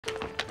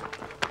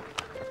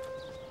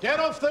Get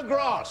off the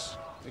grass.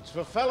 It's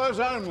for fellas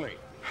only.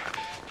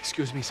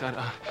 Excuse me, sir.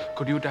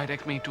 Could you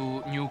direct me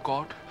to New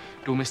Court,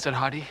 to Mr.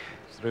 Hardy?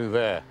 Through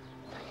there.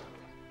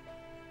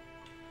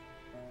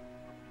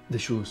 The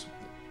shoes,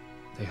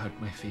 they hurt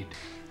my feet.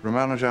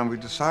 Ramanujan, we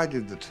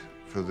decided that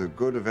for the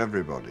good of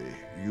everybody,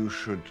 you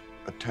should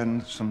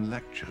attend some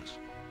lectures.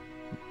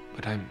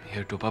 But I'm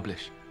here to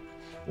publish.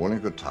 All in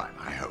good time,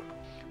 I hope.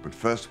 But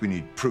first we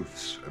need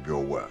proofs of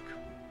your work.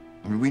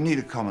 I mean, we need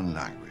a common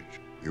language.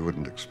 You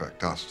wouldn't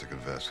expect us to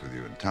converse with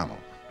you in Tamil.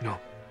 No,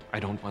 I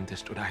don't want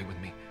this to die with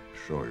me.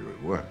 Sure you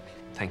would.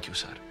 Thank you,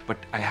 sir. But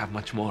I have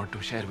much more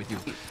to share with you.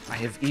 I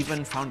have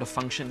even found a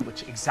function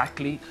which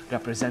exactly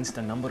represents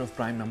the number of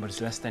prime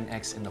numbers less than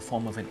x in the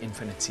form of an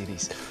infinite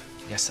series.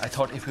 Yes, I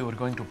thought if we were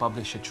going to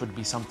publish, it should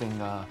be something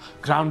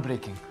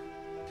groundbreaking.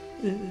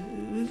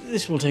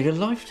 This will take a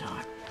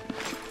lifetime.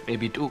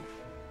 Maybe two.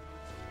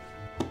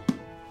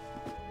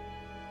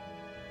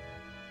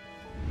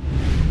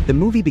 The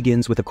movie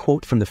begins with a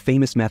quote from the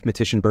famous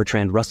mathematician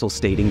Bertrand Russell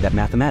stating that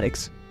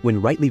mathematics, when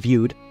rightly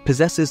viewed,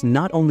 possesses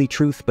not only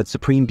truth but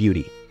supreme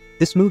beauty.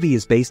 This movie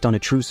is based on a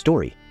true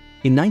story.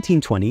 In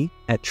 1920,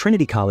 at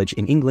Trinity College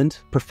in England,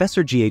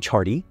 Professor G.H.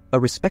 Hardy, a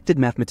respected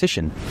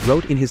mathematician,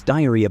 wrote in his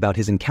diary about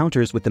his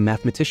encounters with the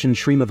mathematician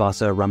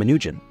Srinivasa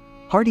Ramanujan.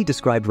 Hardy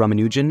described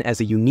Ramanujan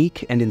as a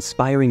unique and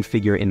inspiring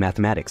figure in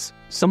mathematics,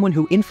 someone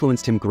who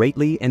influenced him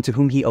greatly and to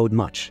whom he owed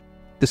much.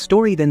 The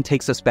story then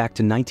takes us back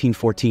to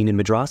 1914 in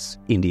Madras,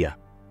 India.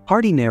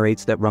 Hardy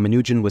narrates that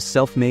Ramanujan was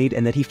self-made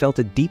and that he felt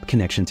a deep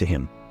connection to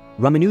him.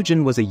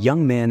 Ramanujan was a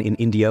young man in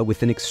India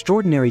with an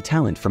extraordinary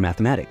talent for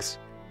mathematics.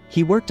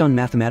 He worked on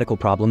mathematical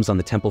problems on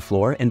the temple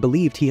floor and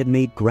believed he had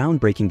made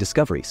groundbreaking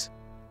discoveries.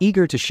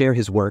 Eager to share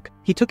his work,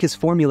 he took his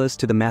formulas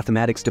to the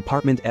mathematics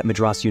department at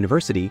Madras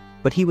University,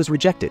 but he was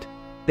rejected.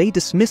 They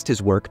dismissed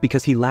his work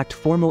because he lacked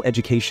formal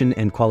education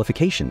and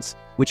qualifications,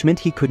 which meant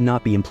he could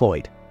not be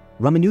employed.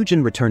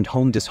 Ramanujan returned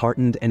home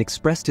disheartened and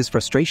expressed his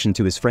frustration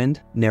to his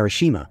friend,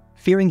 Narasimha,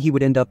 fearing he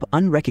would end up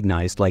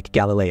unrecognized like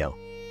Galileo.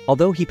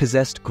 Although he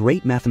possessed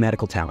great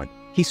mathematical talent,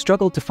 he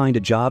struggled to find a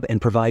job and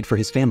provide for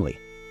his family.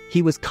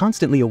 He was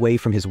constantly away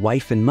from his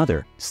wife and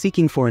mother,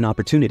 seeking for an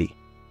opportunity.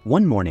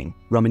 One morning,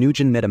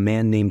 Ramanujan met a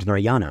man named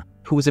Narayana,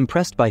 who was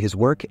impressed by his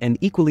work and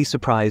equally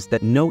surprised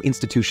that no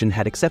institution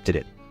had accepted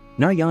it.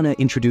 Narayana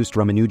introduced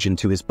Ramanujan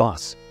to his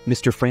boss,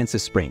 Mr.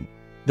 Francis Spring.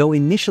 Though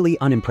initially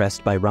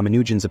unimpressed by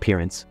Ramanujan's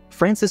appearance,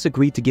 Francis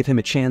agreed to give him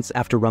a chance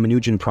after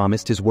Ramanujan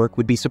promised his work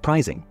would be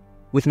surprising.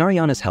 With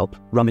Narayana's help,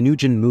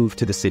 Ramanujan moved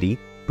to the city,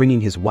 bringing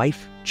his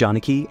wife,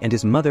 Janaki, and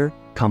his mother,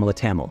 Kamala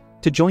Tamil,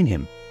 to join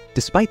him.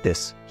 Despite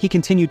this, he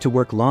continued to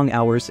work long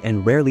hours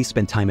and rarely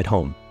spent time at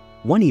home.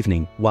 One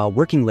evening, while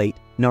working late,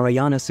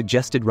 Narayana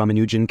suggested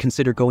Ramanujan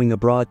consider going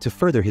abroad to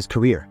further his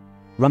career.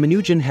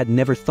 Ramanujan had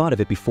never thought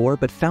of it before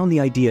but found the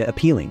idea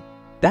appealing.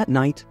 That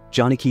night,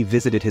 Janaki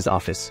visited his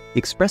office,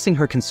 expressing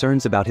her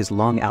concerns about his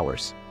long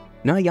hours.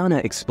 Narayana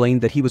explained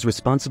that he was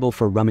responsible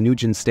for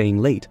Ramanujan staying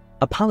late,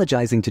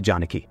 apologizing to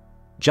Janaki.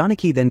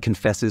 Janaki then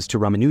confesses to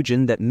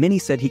Ramanujan that many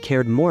said he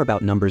cared more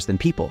about numbers than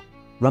people.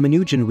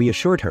 Ramanujan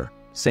reassured her,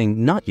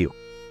 saying, "Not you."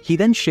 He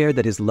then shared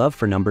that his love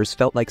for numbers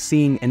felt like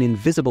seeing an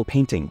invisible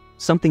painting,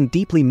 something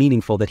deeply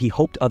meaningful that he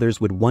hoped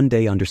others would one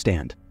day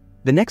understand.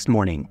 The next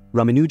morning,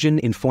 Ramanujan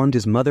informed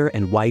his mother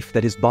and wife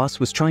that his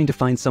boss was trying to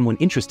find someone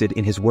interested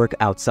in his work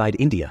outside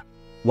India.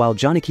 While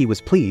Janaki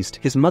was pleased,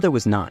 his mother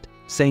was not,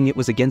 saying it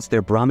was against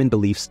their Brahmin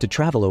beliefs to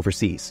travel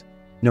overseas.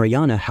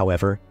 Narayana,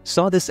 however,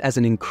 saw this as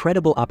an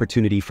incredible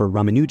opportunity for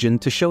Ramanujan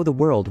to show the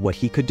world what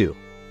he could do.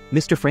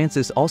 Mr.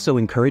 Francis also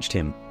encouraged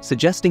him,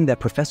 suggesting that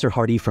Professor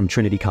Hardy from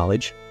Trinity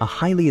College, a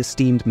highly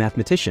esteemed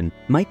mathematician,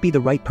 might be the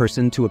right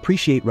person to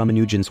appreciate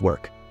Ramanujan's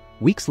work.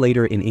 Weeks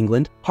later in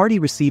England, Hardy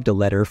received a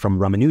letter from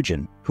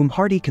Ramanujan, whom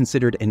Hardy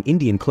considered an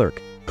Indian clerk,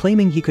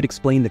 claiming he could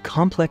explain the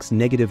complex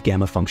negative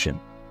gamma function.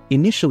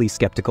 Initially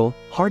skeptical,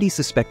 Hardy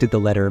suspected the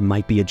letter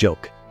might be a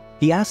joke.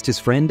 He asked his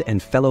friend and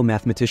fellow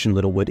mathematician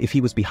Littlewood if he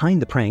was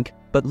behind the prank,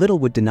 but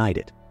Littlewood denied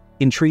it.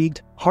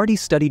 Intrigued, Hardy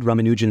studied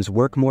Ramanujan's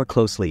work more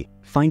closely,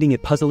 finding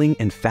it puzzling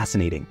and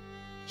fascinating.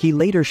 He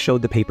later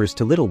showed the papers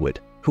to Littlewood,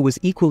 who was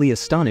equally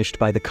astonished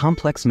by the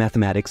complex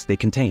mathematics they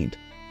contained.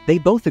 They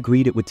both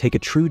agreed it would take a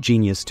true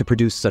genius to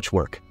produce such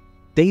work.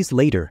 Days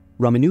later,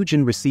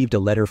 Ramanujan received a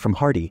letter from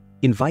Hardy,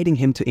 inviting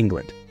him to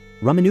England.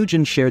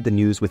 Ramanujan shared the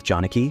news with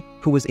Janaki,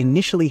 who was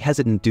initially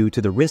hesitant due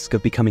to the risk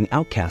of becoming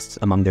outcasts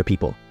among their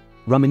people.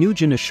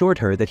 Ramanujan assured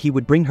her that he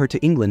would bring her to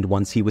England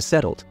once he was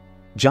settled.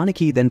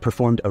 Janaki then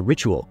performed a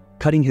ritual,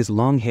 cutting his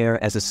long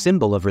hair as a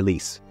symbol of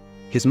release.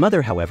 His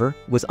mother, however,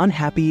 was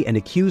unhappy and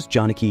accused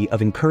Janaki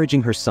of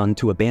encouraging her son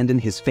to abandon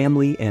his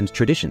family and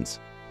traditions.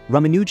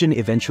 Ramanujan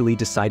eventually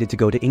decided to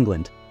go to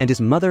England, and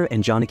his mother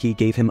and Janaki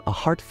gave him a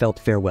heartfelt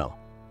farewell.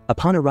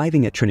 Upon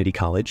arriving at Trinity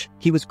College,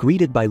 he was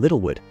greeted by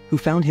Littlewood, who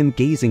found him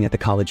gazing at the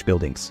college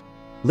buildings.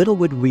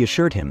 Littlewood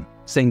reassured him,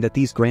 saying that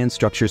these grand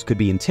structures could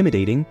be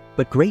intimidating,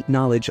 but great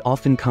knowledge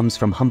often comes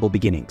from humble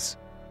beginnings.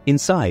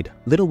 Inside,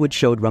 Littlewood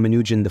showed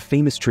Ramanujan the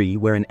famous tree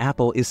where an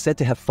apple is said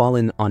to have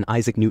fallen on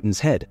Isaac Newton's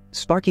head,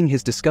 sparking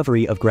his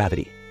discovery of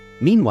gravity.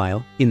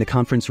 Meanwhile, in the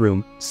conference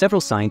room,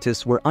 several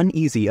scientists were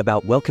uneasy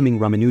about welcoming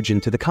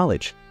Ramanujan to the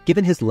college,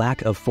 given his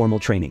lack of formal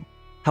training.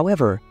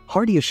 However,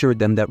 Hardy assured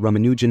them that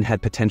Ramanujan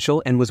had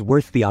potential and was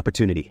worth the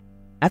opportunity.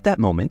 At that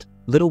moment,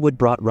 Littlewood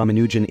brought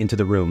Ramanujan into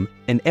the room,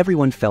 and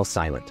everyone fell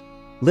silent.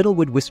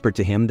 Littlewood whispered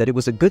to him that it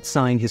was a good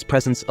sign his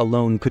presence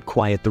alone could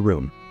quiet the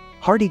room.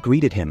 Hardy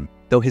greeted him,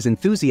 though his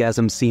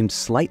enthusiasm seemed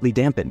slightly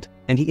dampened,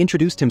 and he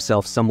introduced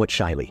himself somewhat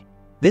shyly.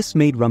 This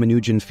made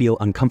Ramanujan feel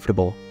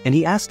uncomfortable, and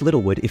he asked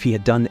Littlewood if he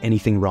had done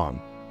anything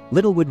wrong.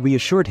 Littlewood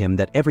reassured him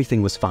that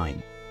everything was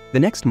fine. The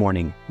next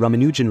morning,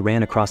 Ramanujan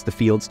ran across the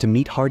fields to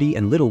meet Hardy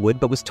and Littlewood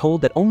but was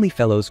told that only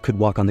fellows could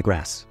walk on the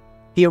grass.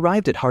 He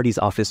arrived at Hardy's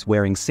office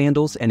wearing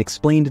sandals and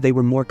explained they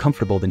were more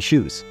comfortable than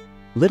shoes.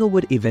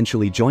 Littlewood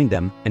eventually joined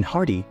them, and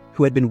Hardy,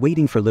 who had been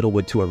waiting for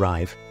Littlewood to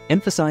arrive,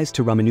 emphasized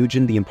to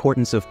Ramanujan the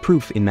importance of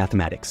proof in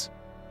mathematics.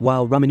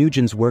 While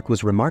Ramanujan's work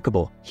was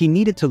remarkable, he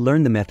needed to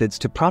learn the methods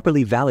to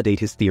properly validate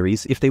his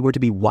theories if they were to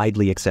be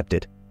widely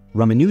accepted.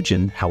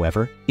 Ramanujan,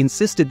 however,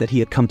 insisted that he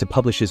had come to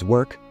publish his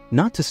work,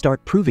 not to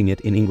start proving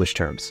it in English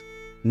terms.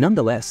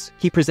 Nonetheless,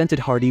 he presented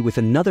Hardy with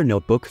another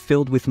notebook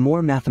filled with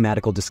more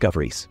mathematical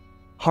discoveries.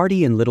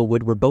 Hardy and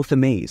Littlewood were both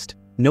amazed,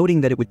 noting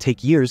that it would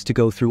take years to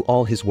go through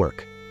all his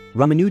work.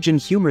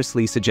 Ramanujan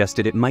humorously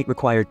suggested it might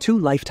require 2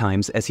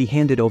 lifetimes as he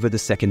handed over the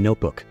second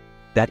notebook.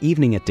 That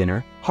evening at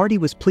dinner, Hardy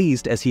was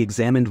pleased as he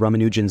examined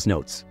Ramanujan's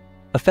notes.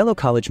 A fellow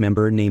college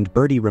member named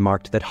Bertie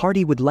remarked that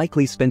Hardy would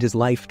likely spend his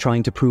life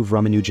trying to prove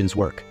Ramanujan's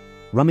work.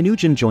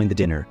 Ramanujan joined the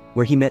dinner,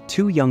 where he met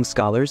 2 young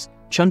scholars,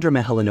 Chandra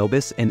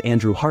Mahalanobis and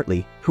Andrew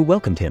Hartley, who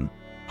welcomed him.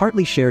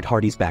 Hartley shared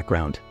Hardy's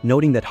background,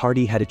 noting that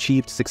Hardy had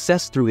achieved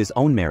success through his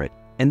own merit,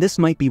 and this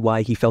might be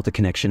why he felt a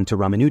connection to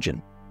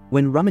Ramanujan.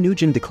 When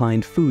Ramanujan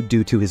declined food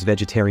due to his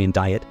vegetarian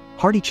diet,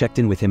 Hardy checked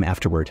in with him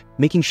afterward,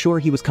 making sure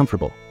he was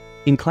comfortable.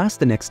 In class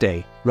the next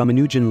day,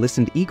 Ramanujan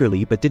listened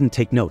eagerly but didn't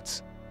take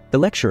notes. The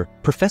lecturer,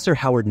 Professor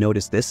Howard,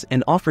 noticed this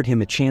and offered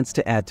him a chance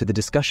to add to the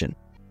discussion.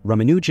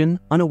 Ramanujan,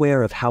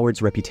 unaware of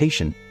Howard's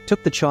reputation,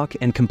 took the chalk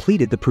and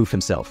completed the proof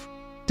himself.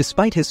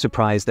 Despite his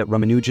surprise that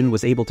Ramanujan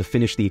was able to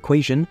finish the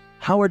equation,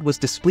 Howard was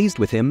displeased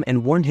with him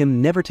and warned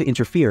him never to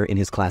interfere in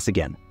his class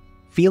again.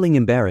 Feeling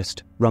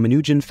embarrassed,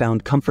 Ramanujan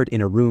found comfort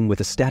in a room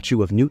with a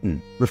statue of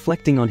Newton,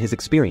 reflecting on his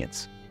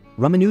experience.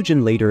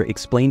 Ramanujan later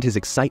explained his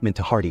excitement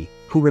to Hardy,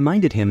 who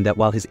reminded him that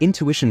while his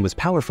intuition was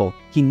powerful,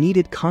 he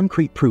needed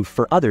concrete proof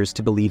for others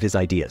to believe his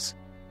ideas.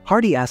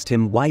 Hardy asked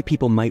him why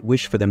people might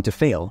wish for them to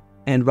fail,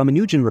 and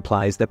Ramanujan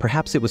replies that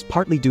perhaps it was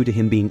partly due to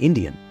him being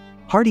Indian.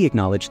 Hardy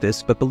acknowledged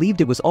this but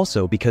believed it was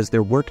also because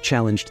their work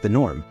challenged the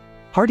norm.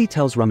 Hardy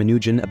tells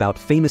Ramanujan about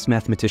famous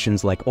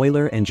mathematicians like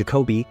Euler and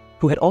Jacobi,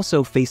 who had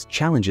also faced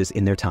challenges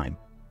in their time.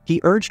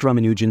 He urged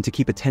Ramanujan to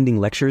keep attending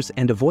lectures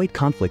and avoid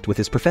conflict with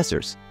his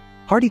professors.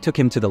 Hardy took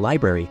him to the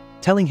library,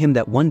 telling him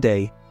that one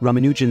day,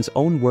 Ramanujan's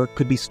own work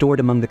could be stored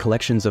among the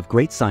collections of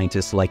great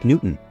scientists like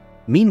Newton.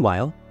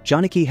 Meanwhile,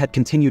 Janaki had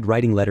continued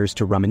writing letters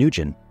to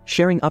Ramanujan,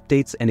 sharing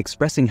updates and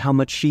expressing how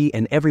much she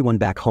and everyone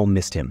back home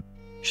missed him.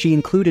 She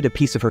included a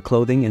piece of her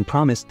clothing and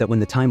promised that when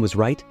the time was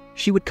right,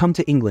 she would come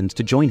to England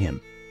to join him.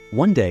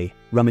 One day,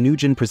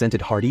 Ramanujan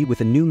presented Hardy with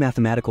a new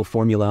mathematical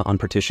formula on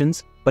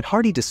partitions, but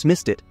Hardy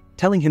dismissed it,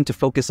 telling him to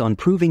focus on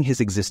proving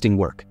his existing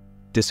work.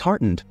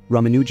 Disheartened,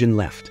 Ramanujan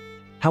left.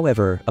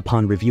 However,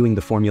 upon reviewing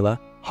the formula,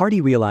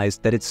 Hardy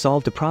realized that it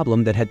solved a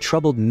problem that had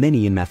troubled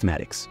many in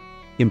mathematics.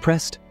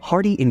 Impressed,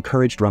 Hardy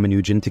encouraged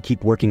Ramanujan to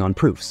keep working on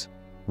proofs.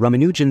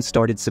 Ramanujan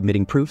started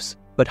submitting proofs,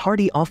 but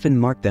Hardy often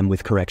marked them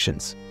with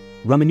corrections.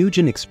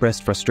 Ramanujan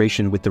expressed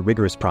frustration with the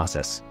rigorous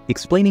process,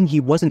 explaining he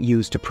wasn't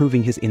used to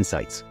proving his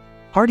insights.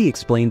 Hardy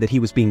explained that he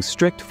was being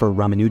strict for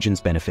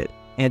Ramanujan's benefit,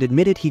 and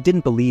admitted he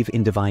didn't believe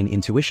in divine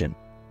intuition.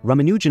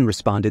 Ramanujan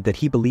responded that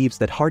he believes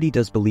that Hardy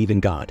does believe in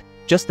God,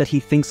 just that he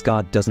thinks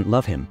God doesn't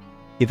love him.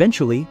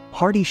 Eventually,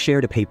 Hardy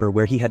shared a paper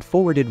where he had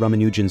forwarded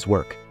Ramanujan's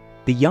work.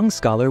 The young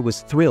scholar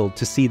was thrilled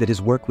to see that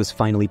his work was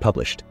finally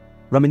published.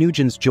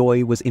 Ramanujan's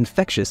joy was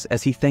infectious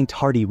as he thanked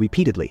Hardy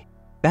repeatedly.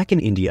 Back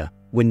in India,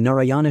 when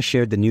Narayana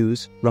shared the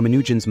news,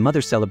 Ramanujan's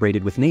mother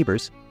celebrated with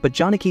neighbors, but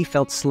Janaki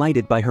felt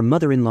slighted by her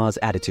mother-in-law's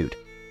attitude.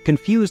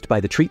 Confused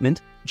by the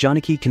treatment,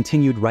 Janaki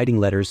continued writing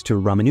letters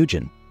to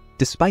Ramanujan.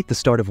 Despite the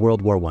start of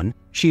World War I,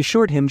 she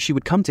assured him she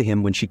would come to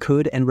him when she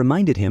could and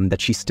reminded him that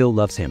she still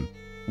loves him.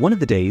 One of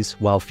the days,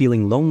 while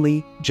feeling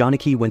lonely,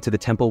 Janaki went to the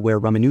temple where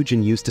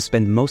Ramanujan used to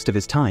spend most of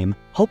his time,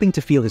 hoping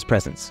to feel his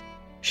presence.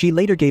 She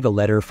later gave a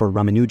letter for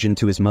Ramanujan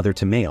to his mother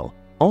to mail,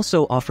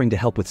 also offering to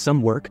help with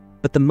some work,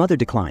 but the mother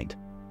declined.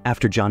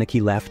 After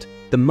Janaki left,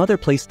 the mother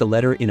placed the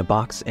letter in a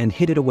box and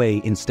hid it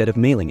away instead of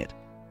mailing it.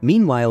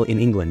 Meanwhile, in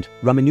England,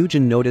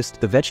 Ramanujan noticed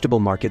the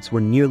vegetable markets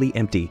were nearly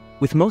empty,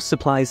 with most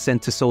supplies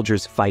sent to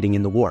soldiers fighting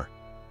in the war.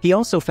 He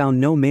also found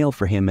no mail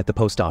for him at the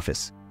post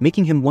office,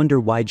 making him wonder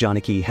why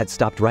Janaki had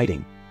stopped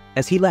writing.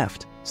 As he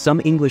left,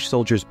 some English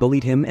soldiers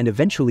bullied him and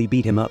eventually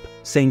beat him up,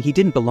 saying he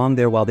didn't belong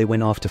there while they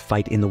went off to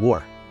fight in the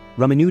war.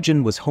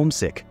 Ramanujan was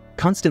homesick,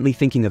 constantly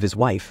thinking of his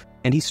wife,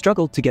 and he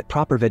struggled to get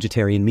proper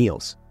vegetarian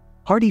meals.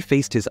 Hardy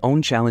faced his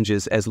own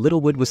challenges as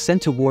Littlewood was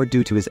sent to war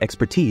due to his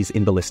expertise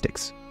in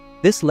ballistics.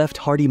 This left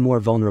Hardy more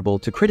vulnerable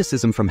to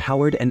criticism from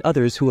Howard and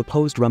others who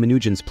opposed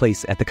Ramanujan's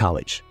place at the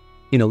college.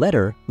 In a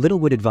letter,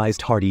 Littlewood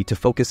advised Hardy to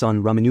focus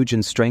on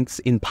Ramanujan's strengths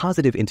in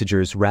positive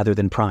integers rather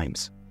than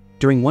primes.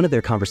 During one of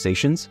their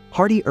conversations,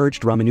 Hardy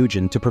urged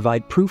Ramanujan to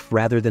provide proof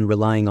rather than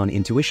relying on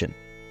intuition.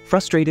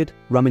 Frustrated,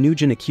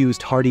 Ramanujan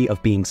accused Hardy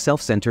of being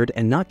self-centered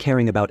and not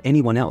caring about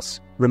anyone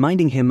else,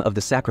 reminding him of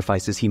the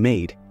sacrifices he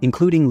made,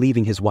 including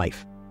leaving his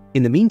wife.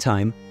 In the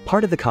meantime,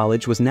 part of the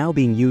college was now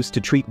being used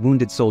to treat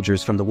wounded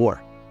soldiers from the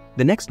war.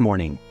 The next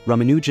morning,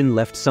 Ramanujan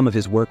left some of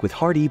his work with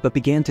Hardy but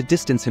began to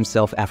distance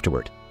himself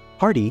afterward.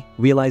 Hardy,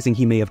 realizing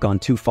he may have gone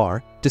too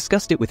far,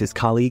 discussed it with his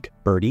colleague,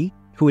 Bertie,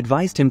 who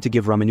advised him to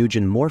give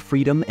Ramanujan more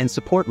freedom and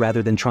support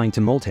rather than trying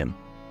to mold him.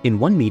 In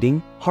one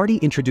meeting, Hardy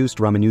introduced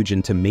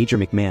Ramanujan to Major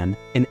McMahon,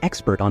 an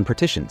expert on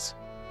partitions.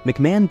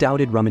 McMahon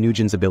doubted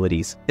Ramanujan's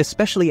abilities,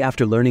 especially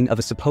after learning of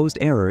a supposed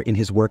error in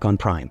his work on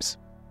primes.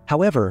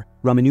 However,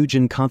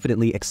 Ramanujan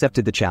confidently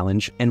accepted the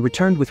challenge and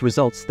returned with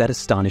results that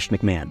astonished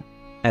McMahon.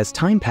 As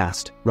time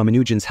passed,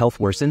 Ramanujan's health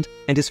worsened,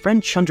 and his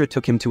friend Chandra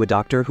took him to a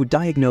doctor who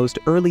diagnosed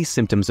early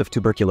symptoms of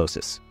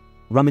tuberculosis.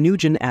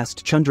 Ramanujan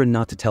asked Chandra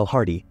not to tell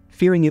Hardy,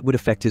 fearing it would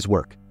affect his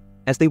work.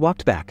 As they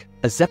walked back,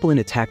 a zeppelin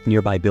attacked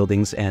nearby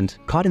buildings and,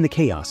 caught in the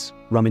chaos,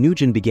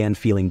 Ramanujan began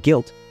feeling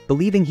guilt,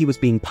 believing he was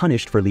being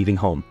punished for leaving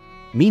home.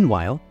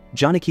 Meanwhile,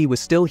 Janaki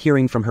was still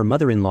hearing from her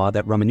mother-in-law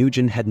that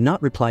Ramanujan had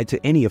not replied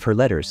to any of her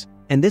letters,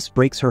 and this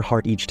breaks her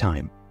heart each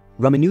time.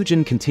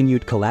 Ramanujan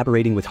continued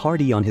collaborating with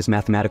Hardy on his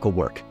mathematical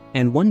work,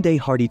 and one day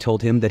Hardy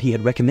told him that he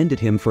had recommended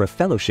him for a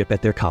fellowship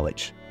at their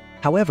college.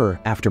 However,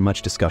 after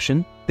much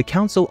discussion, the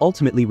council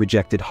ultimately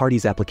rejected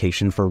Hardy's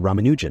application for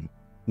Ramanujan.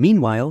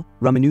 Meanwhile,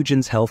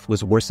 Ramanujan's health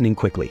was worsening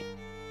quickly.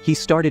 He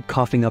started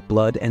coughing up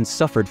blood and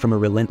suffered from a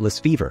relentless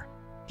fever.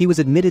 He was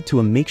admitted to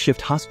a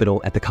makeshift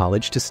hospital at the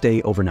college to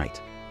stay overnight.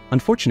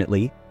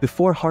 Unfortunately,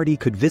 before Hardy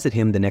could visit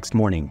him the next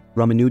morning,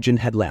 Ramanujan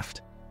had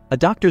left. A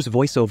doctor's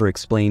voiceover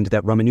explained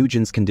that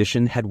Ramanujan's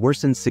condition had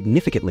worsened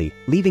significantly,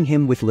 leaving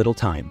him with little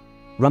time.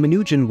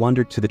 Ramanujan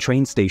wandered to the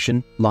train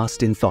station,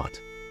 lost in thought.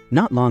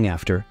 Not long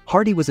after,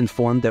 Hardy was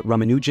informed that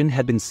Ramanujan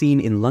had been seen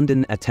in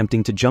London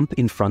attempting to jump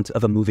in front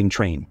of a moving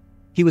train.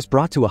 He was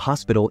brought to a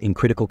hospital in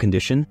critical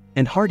condition,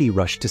 and Hardy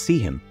rushed to see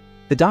him.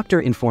 The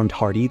doctor informed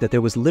Hardy that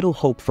there was little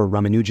hope for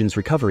Ramanujan's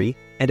recovery,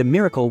 and a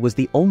miracle was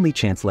the only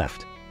chance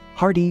left.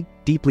 Hardy,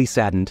 deeply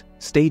saddened,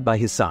 stayed by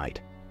his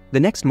side. The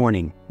next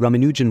morning,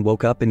 Ramanujan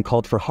woke up and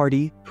called for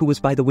Hardy, who was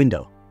by the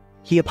window.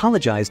 He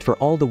apologized for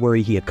all the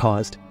worry he had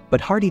caused, but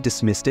Hardy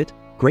dismissed it,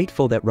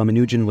 grateful that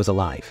Ramanujan was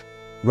alive.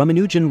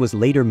 Ramanujan was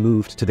later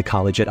moved to the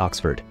college at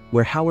Oxford,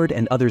 where Howard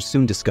and others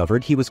soon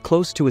discovered he was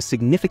close to a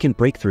significant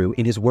breakthrough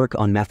in his work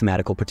on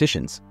mathematical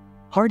partitions.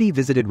 Hardy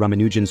visited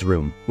Ramanujan's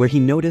room, where he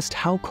noticed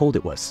how cold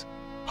it was.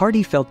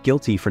 Hardy felt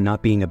guilty for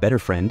not being a better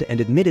friend and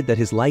admitted that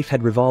his life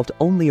had revolved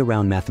only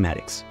around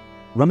mathematics.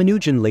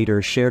 Ramanujan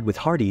later shared with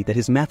Hardy that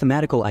his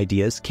mathematical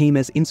ideas came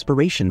as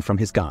inspiration from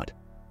his God.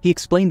 He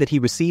explained that he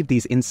received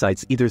these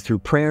insights either through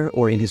prayer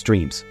or in his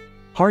dreams.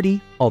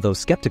 Hardy, although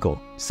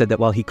skeptical, said that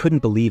while he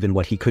couldn't believe in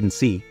what he couldn't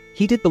see,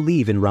 he did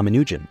believe in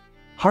Ramanujan.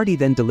 Hardy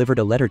then delivered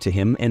a letter to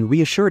him and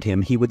reassured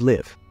him he would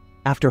live.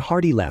 After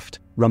Hardy left,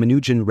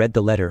 Ramanujan read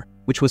the letter,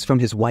 which was from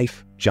his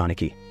wife,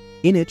 Janaki.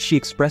 In it, she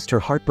expressed her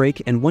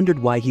heartbreak and wondered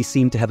why he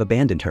seemed to have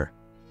abandoned her.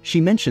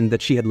 She mentioned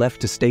that she had left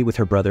to stay with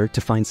her brother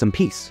to find some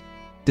peace.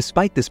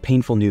 Despite this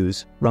painful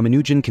news,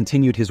 Ramanujan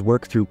continued his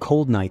work through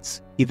cold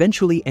nights,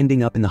 eventually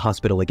ending up in the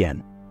hospital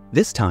again.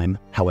 This time,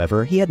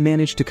 however, he had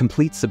managed to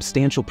complete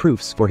substantial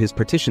proofs for his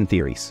partition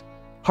theories.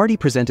 Hardy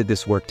presented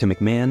this work to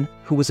McMahon,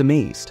 who was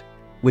amazed.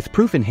 With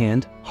proof in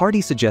hand, Hardy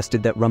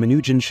suggested that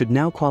Ramanujan should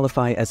now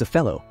qualify as a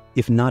fellow,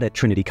 if not at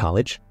Trinity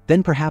College,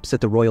 then perhaps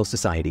at the Royal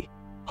Society.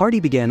 Hardy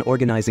began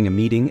organizing a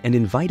meeting and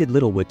invited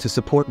Littlewood to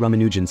support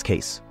Ramanujan's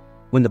case.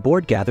 When the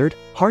board gathered,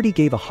 Hardy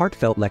gave a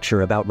heartfelt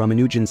lecture about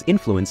Ramanujan's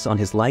influence on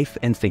his life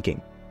and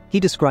thinking. He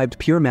described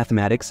pure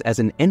mathematics as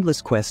an endless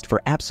quest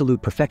for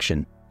absolute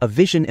perfection, a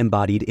vision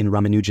embodied in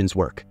Ramanujan's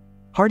work.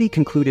 Hardy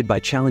concluded by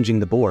challenging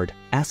the board,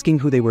 asking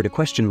who they were to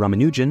question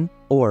Ramanujan,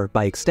 or,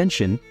 by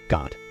extension,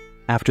 God.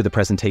 After the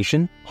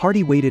presentation,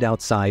 Hardy waited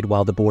outside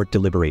while the board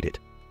deliberated.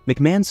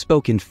 McMahon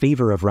spoke in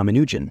favor of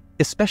Ramanujan,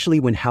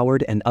 especially when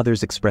Howard and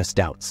others expressed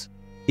doubts.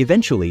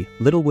 Eventually,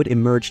 Littlewood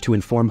emerged to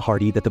inform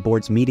Hardy that the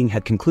board's meeting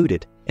had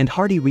concluded, and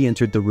Hardy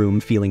re-entered the room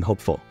feeling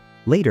hopeful.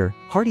 Later,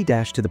 Hardy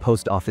dashed to the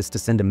post office to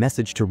send a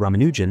message to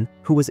Ramanujan,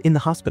 who was in the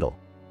hospital.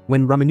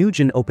 When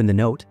Ramanujan opened the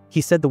note,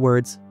 he said the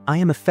words, "I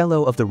am a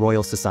fellow of the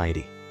Royal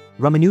Society."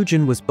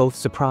 Ramanujan was both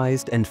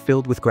surprised and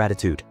filled with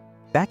gratitude.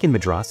 Back in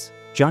Madras,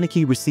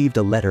 Janaki received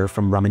a letter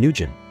from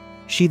Ramanujan.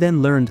 She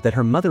then learned that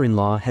her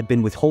mother-in-law had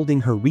been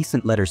withholding her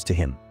recent letters to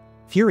him.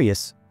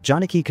 Furious,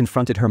 Janaki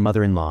confronted her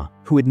mother-in-law,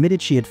 who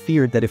admitted she had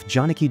feared that if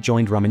Janaki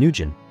joined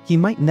Ramanujan, he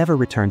might never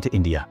return to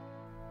India.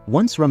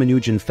 Once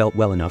Ramanujan felt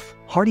well enough,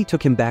 Hardy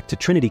took him back to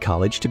Trinity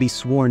College to be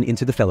sworn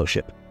into the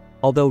fellowship.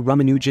 Although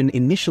Ramanujan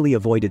initially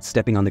avoided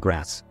stepping on the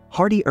grass,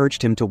 Hardy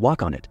urged him to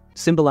walk on it,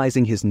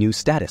 symbolizing his new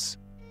status.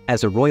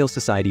 As a Royal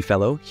Society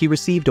Fellow, he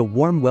received a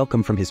warm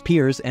welcome from his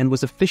peers and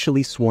was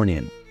officially sworn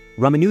in.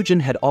 Ramanujan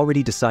had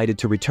already decided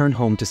to return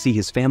home to see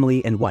his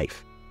family and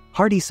wife.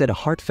 Hardy said a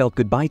heartfelt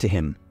goodbye to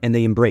him, and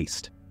they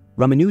embraced.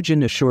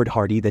 Ramanujan assured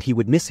Hardy that he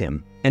would miss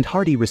him, and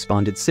Hardy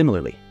responded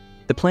similarly.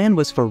 The plan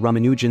was for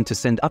Ramanujan to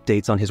send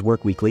updates on his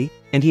work weekly,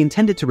 and he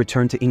intended to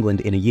return to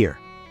England in a year.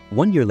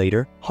 1 year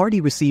later,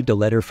 Hardy received a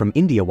letter from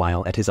India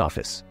while at his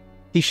office.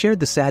 He shared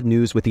the sad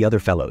news with the other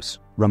fellows.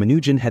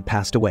 Ramanujan had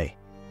passed away.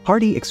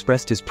 Hardy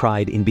expressed his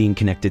pride in being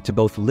connected to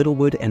both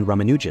Littlewood and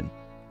Ramanujan.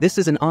 This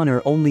is an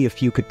honor only a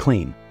few could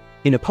claim.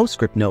 In a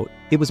postscript note,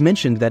 it was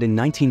mentioned that in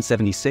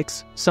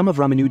 1976, some of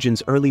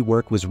Ramanujan's early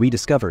work was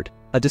rediscovered,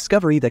 a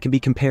discovery that can be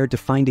compared to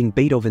finding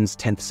Beethoven's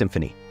 10th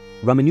Symphony.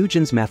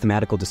 Ramanujan's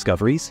mathematical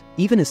discoveries,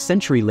 even a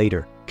century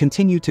later,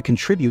 continue to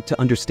contribute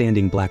to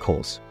understanding black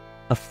holes.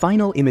 A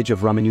final image of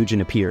Ramanujan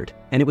appeared,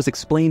 and it was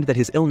explained that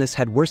his illness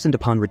had worsened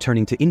upon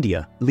returning to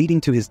India, leading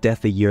to his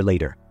death a year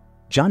later.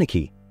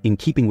 Janaki, in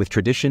keeping with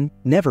tradition,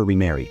 never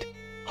remarried.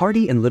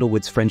 Hardy and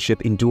Littlewood's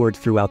friendship endured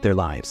throughout their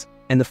lives,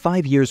 and the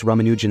 5 years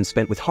Ramanujan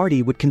spent with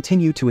Hardy would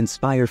continue to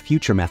inspire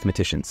future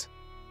mathematicians.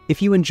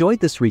 If you enjoyed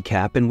this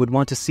recap and would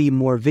want to see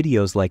more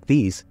videos like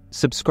these,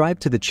 subscribe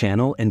to the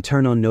channel and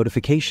turn on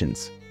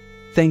notifications.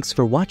 Thanks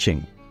for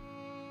watching.